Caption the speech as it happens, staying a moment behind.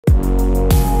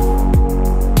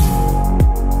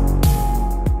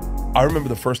I remember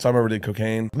the first time I ever did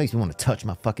cocaine. It makes me want to touch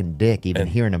my fucking dick even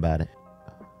hearing about it.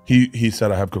 He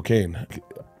said, I have cocaine.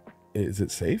 Is it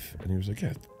safe? And he was like,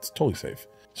 yeah, it's totally safe.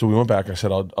 So we went back. I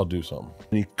said, I'll do something.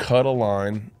 And he cut a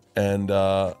line, and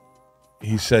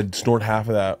he said, snort half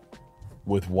of that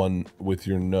with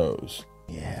your nose.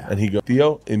 Yeah. And he goes,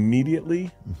 Theo,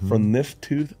 immediately from this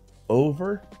tooth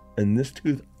over and this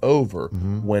tooth over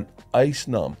went ice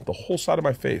numb, the whole side of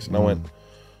my face. And I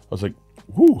was like,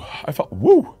 whoo, I felt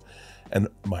whoo. And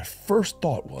my first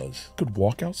thought was, I could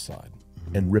walk outside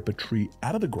and rip a tree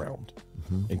out of the ground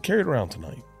and carry it around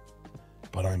tonight.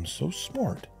 But I'm so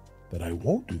smart that I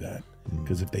won't do that,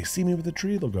 because if they see me with a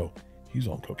tree, they'll go, he's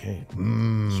on cocaine.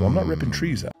 So I'm not ripping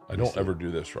trees out. I don't ever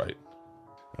do this right.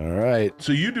 All right.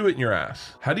 So you do it in your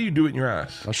ass. How do you do it in your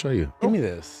ass? I'll show you. Give me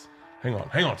this. Hang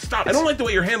on, stop. I don't like the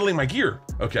way you're handling my gear.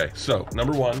 Okay, so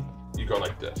number one, you go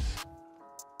like this.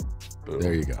 Boom.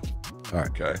 There you go. All right.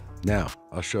 Okay. Now,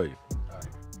 I'll show you. All right.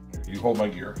 You hold my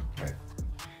gear. Okay.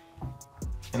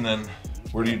 And then,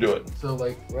 where do you do it? So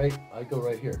like, I go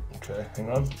right here. Okay, hang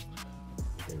on.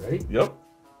 Okay, ready? Yep.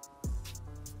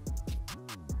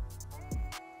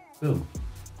 Boom.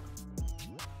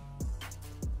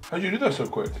 How'd you do that so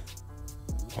quick?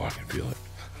 Oh, I can feel it.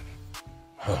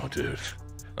 Oh, dude.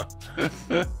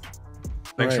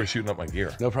 Thanks for shooting up my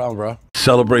gear. No problem, bro.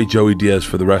 Celebrate Joey Diaz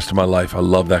for the rest of my life. I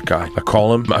love that guy. I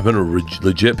call him. I'm in a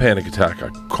legit panic attack. I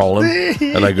call him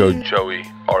and I go, Joey,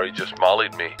 Ari just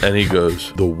mollied me. And he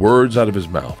goes, the words out of his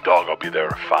mouth, dog, I'll be there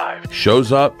at 5.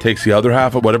 Shows up, takes the other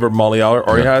half of whatever Molly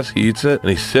Ari has, he eats it, and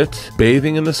he sits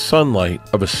bathing in the sunlight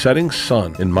of a setting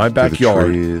sun in my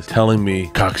backyard, telling me,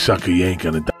 cocksucker, you ain't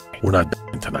gonna die. We're not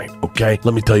dying tonight, okay?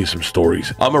 Let me tell you some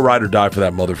stories. I'm a ride or die for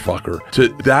that motherfucker. To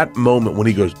that moment when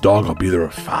he goes, dog, I'll be there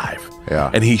at 5.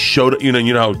 Yeah. And he showed up, you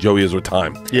know how Joey is with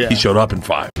time. Yeah. He showed up in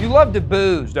 5. You love to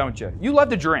booze, don't you? You love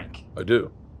to drink. I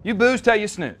do. You booze till you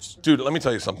snooze. Dude, let me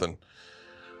tell you something.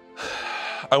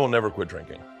 I will never quit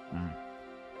drinking.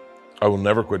 I will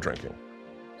never quit drinking.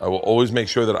 I will always make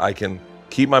sure that I can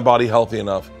keep my body healthy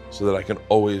enough so that I can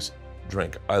always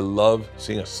drink. I love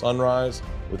seeing a sunrise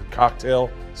with a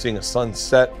cocktail, seeing a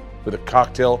sunset with a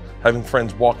cocktail, having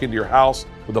friends walk into your house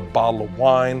with a bottle of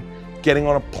wine, getting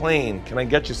on a plane. Can I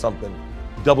get you something?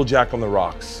 Double Jack on the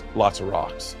rocks, lots of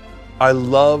rocks. I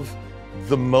love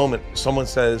the moment someone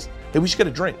says, hey, we should get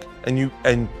a drink, and you're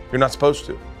not supposed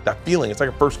to. That feeling, it's like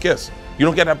a first kiss. You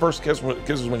don't get that first kisses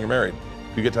when you're married.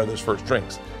 You get to have those first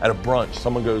drinks. At a brunch,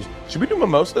 someone goes, should we do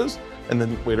mimosas? And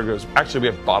then the waiter goes, actually, we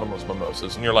have bottomless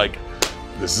mimosas. And you're like,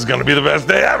 this is gonna be the best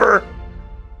day ever.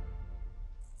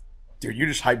 Dude, you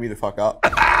just hyped me the fuck up.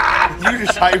 You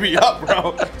just hyped me up,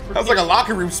 bro. That was like a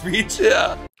locker room speech.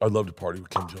 Yeah. I'd love to party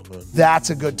with Kim Jong-un. That's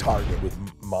a good target. With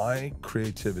my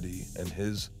creativity and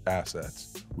his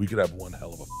assets, we could have one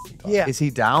hell of a fucking time. Yeah. Is he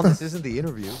down? This isn't the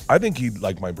interview. I think he'd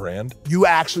like my brand. You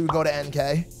actually would go to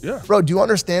NK? Yeah. Bro, do you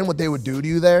understand what they would do to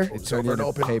you there? It's over an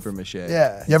open paper mache.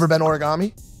 Yeah. You ever been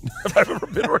origami? Have I ever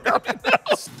been origami? No.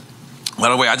 By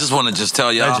the way, I just want to just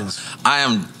tell y'all, I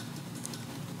am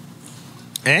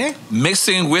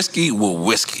mixing whiskey with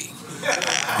whiskey.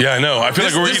 Yeah, I know. I feel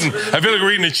like we're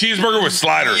eating a cheeseburger with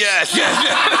sliders. Yes.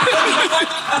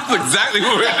 That's exactly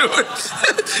what we're doing.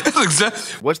 That's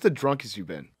exactly. What's the drunkest you've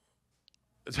been?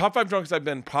 The top 5 drunkest I've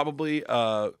been probably,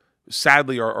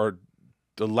 sadly, are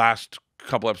the last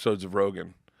couple episodes of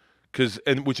Rogan,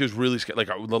 which is really scary. Like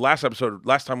the last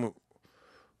time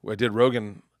I did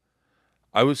Rogan,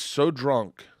 I was so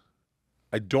drunk,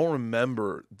 I don't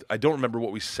remember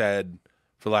what we said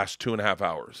for the last 2.5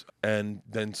 hours. And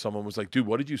then someone was like, dude,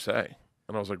 what did you say?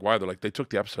 And I was like, why? They're like, they took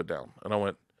the episode down. And I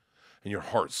went, and your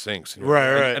heart sinks. And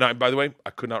right. And by the way, I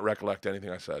could not recollect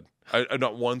anything I said.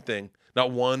 Not one thing.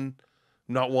 Not one.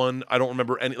 I don't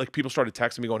remember any. Like, people started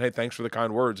texting me going, hey, thanks for the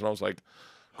kind words. And I was like,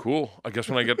 cool. I guess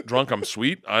when I get drunk, I'm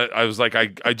sweet. I was like,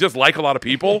 I just like a lot of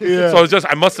people. Yeah. So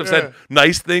I must have said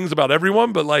nice things about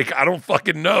everyone, but like, I don't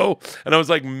fucking know. And I was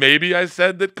like, maybe I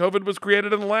said that COVID was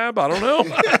created in the lab. I don't know.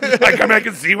 I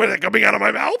can see it coming out of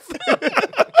my mouth.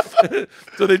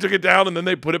 So they took it down and then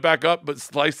they put it back up, but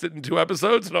sliced it in 2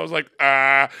 episodes. And I was like,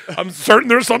 I'm certain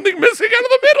there's something missing out of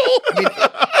the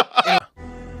middle.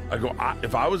 I go,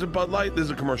 if I was a Bud Light, this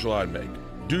is a commercial I'd make.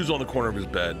 Dude's on the corner of his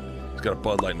bed. He's got a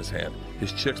Bud Light in his hand.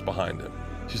 His chick's behind him.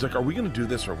 She's like, are we going to do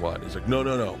this or what? He's like,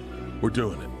 no. We're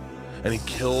doing it. And he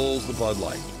kills the Bud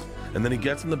Light. And then he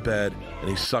gets in the bed and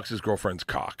he sucks his girlfriend's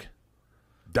cock.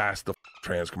 That's the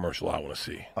trans commercial I want to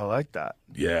see. I like that.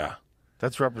 Yeah.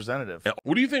 That's representative. Yeah.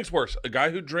 What do you think's worse? A guy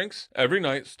who drinks every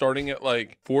night starting at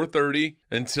like 4:30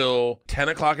 until 10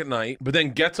 o'clock at night, but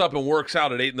then gets up and works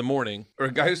out at 8 in the morning, or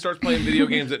a guy who starts playing video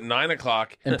games at 9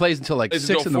 o'clock and plays until like 6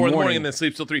 in the 4 morning and then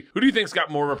sleeps till 3? Who do you think's got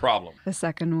more of a problem? The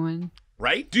second one.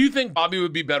 Right? Do you think Bobby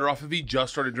would be better off if he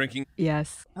just started drinking?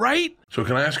 Yes. Right? So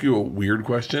can I ask you a weird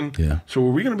question? Yeah. So are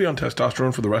we going to be on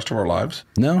testosterone for the rest of our lives?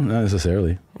 No, not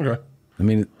necessarily. Okay. I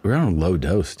mean, we're on a low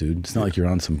dose, dude. It's not like you're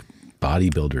on some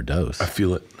bodybuilder dose. I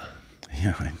feel it.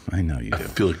 Yeah, I know you do. I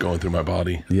feel it going through my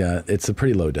body. Yeah, it's a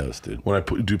pretty low dose, dude. When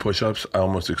I do push-ups, I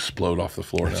almost explode off the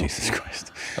floor now. Jesus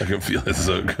Christ. I can feel it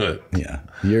so good. Yeah.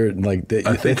 You're like,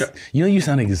 you know, you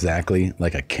sound exactly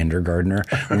like a kindergartner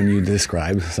when you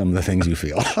describe some of the things you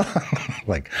feel.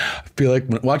 Like, I feel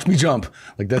like, watch me jump.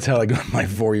 Like, that's how like my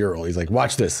 4-year-old, he's like,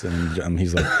 watch this. And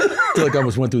he's like, I feel like I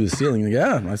almost went through the ceiling. Like,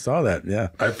 yeah, I saw that. Yeah.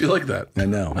 I feel like that. I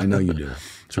know you do.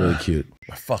 It's really cute.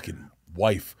 My fucking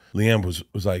wife, Leanne, was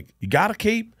like, you gotta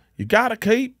keep. Hey,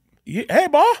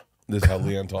 boy. This is how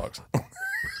Leanne talks.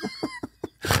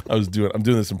 I'm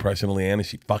doing this impression of Leanne, and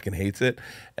she fucking hates it.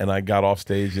 And I got off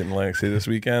stage in Atlantic City this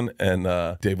weekend, and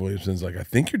Dave Williamson's like, I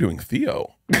think you're doing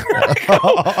Theo.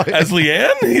 As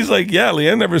Leanne? He's like, yeah,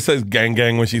 Leanne never says gang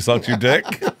gang when she sucks your dick.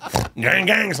 Gang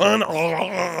gang, son. Oh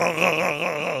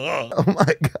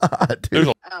my God, dude.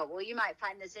 Oh, well, you might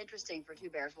find this interesting for Two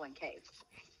Bears, One Cave.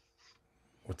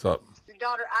 What's up? Your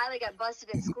daughter Isla got busted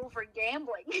at school for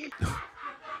gambling. She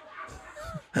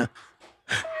was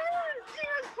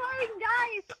playing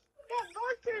dice. Got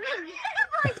busted in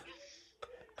gambling.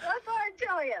 That's what I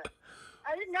tell you.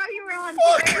 I didn't know you were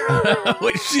on.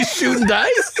 Wait, she's shooting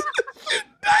dice?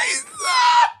 Dice.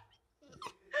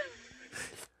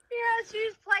 Yeah, she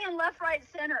was playing left, right,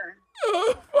 center.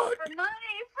 Oh, fuck. For money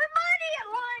at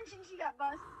lunch, and she got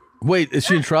busted. Wait, is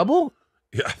she in trouble?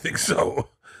 Yeah, I think so.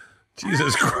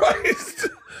 Jesus Christ.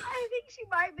 I think she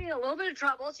might be in a little bit of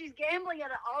trouble. She's gambling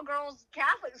at an all-girls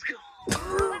Catholic school.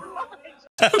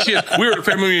 We were at a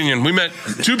family reunion. We met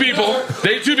two people.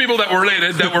 Two people that were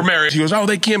related, that were married. She goes, oh,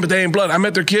 they kin, but they ain't blood. I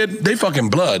met their kid. They fucking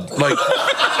blood. Like,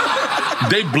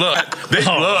 they blood. They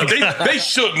blood. They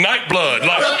Suge Knight blood.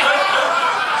 Like,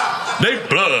 they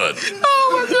blood. Oh,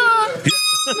 my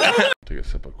God. Yeah. Take a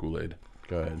sip of Kool-Aid.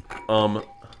 Go ahead.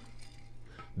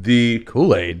 The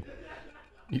Kool-Aid?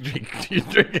 You're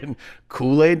drinking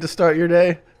Kool-Aid to start your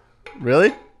day?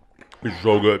 Really? It's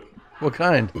so good. What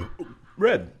kind?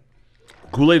 Red.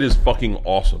 Kool-Aid is fucking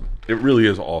awesome. It really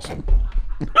is awesome.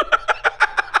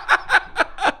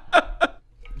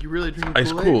 You really drinking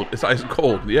Ice Kool-Aid? cold. It's ice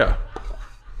cold, yeah.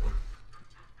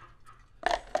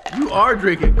 You are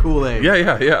drinking Kool-Aid.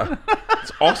 Yeah.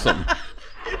 It's awesome.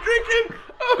 You're drinking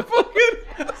a fucking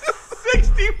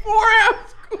 64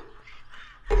 ounce Kool-Aid.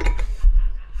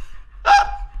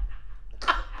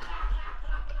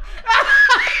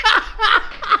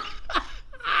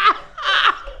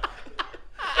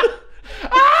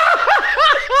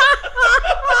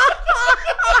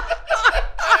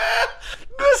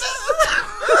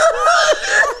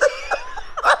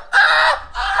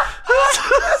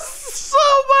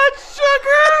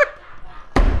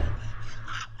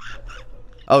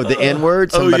 Oh, the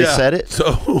N-word? Somebody said it?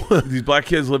 So these black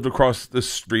kids lived across the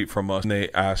street from us, and they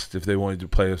asked if they wanted to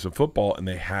play us some football, and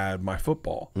they had my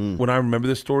football. When I remember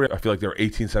this story, I feel like they were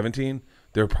 18, 17.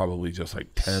 They were probably just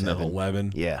like 10 and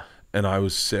 11. Yeah. And I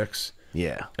was 6.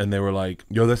 Yeah. And they were like,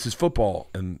 yo, that's his football.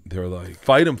 And they were like,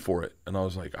 fight him for it. And I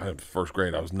was like, first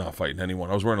grade, I was not fighting anyone.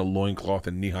 I was wearing a loincloth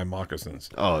and knee-high moccasins.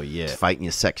 Oh, yeah. Fighting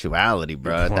your sexuality,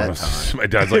 bro, at that time. My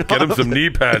dad's like, get him some knee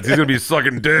pads. He's going to be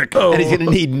sucking dick. Oh. And he's going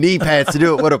to need knee pads to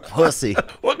do it. What a pussy.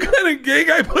 What kind of gay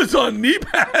guy puts on knee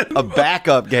pads? A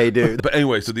backup gay dude. But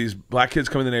anyway, so these black kids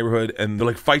come in the neighborhood, and they're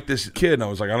like, fight this kid. And I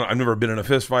was like, I've never been in a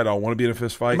fist fight. I don't want to be in a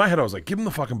fist fight. In my head, I was like, give him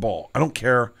the fucking ball. I don't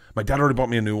care. My dad already bought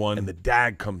me a new one. And the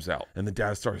dad comes out, and the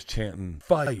dad starts chanting,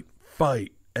 fight,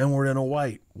 fight. And we're in a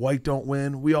white. White don't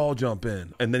win. We all jump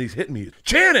in. And then he's hitting me.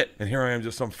 Chant it! And here I am,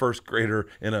 just some first grader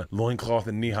in a loincloth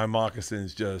and knee-high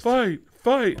moccasins, just fight,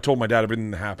 fight. I told my dad everything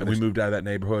that happened. We moved out of that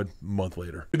neighborhood a month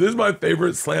later. This is my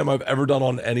favorite slam I've ever done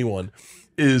on anyone,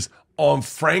 is on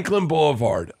Franklin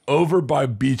Boulevard, over by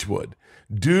Beechwood.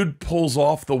 Dude pulls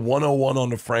off the 101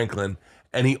 onto Franklin,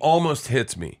 and he almost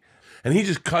hits me. And he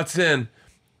just cuts in,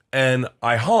 and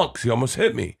I honk, 'cause he almost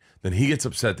hit me. Then he gets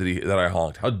upset that I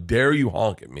honked. How dare you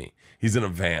honk at me? He's in a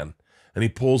van. And he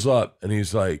pulls up, and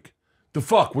he's like, the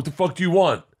fuck? What the fuck do you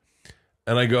want?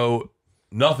 And I go,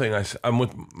 nothing. I'm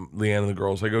with Leanne and the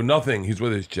girls. I go, nothing. He's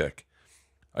with his chick.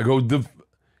 I go,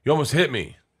 you almost hit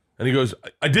me. And he goes,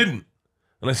 I didn't.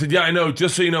 And I said, yeah, I know.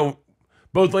 Just so you know,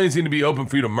 both lanes need to be open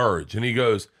for you to merge. And he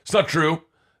goes, it's not true.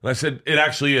 And I said, it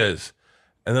actually is.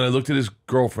 And then I looked at his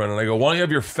girlfriend and I go, why don't you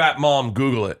have your fat mom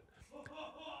Google it?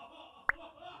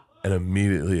 And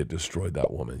immediately it destroyed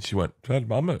that woman. She went,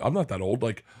 I'm not that old.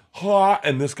 Like, ha.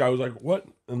 And this guy was like, what?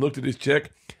 And looked at his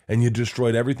chick, and you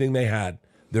destroyed everything they had.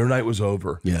 Their night was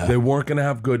over. Yeah. They weren't going to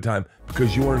have good time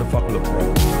because you wanted to fuck with a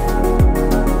pro.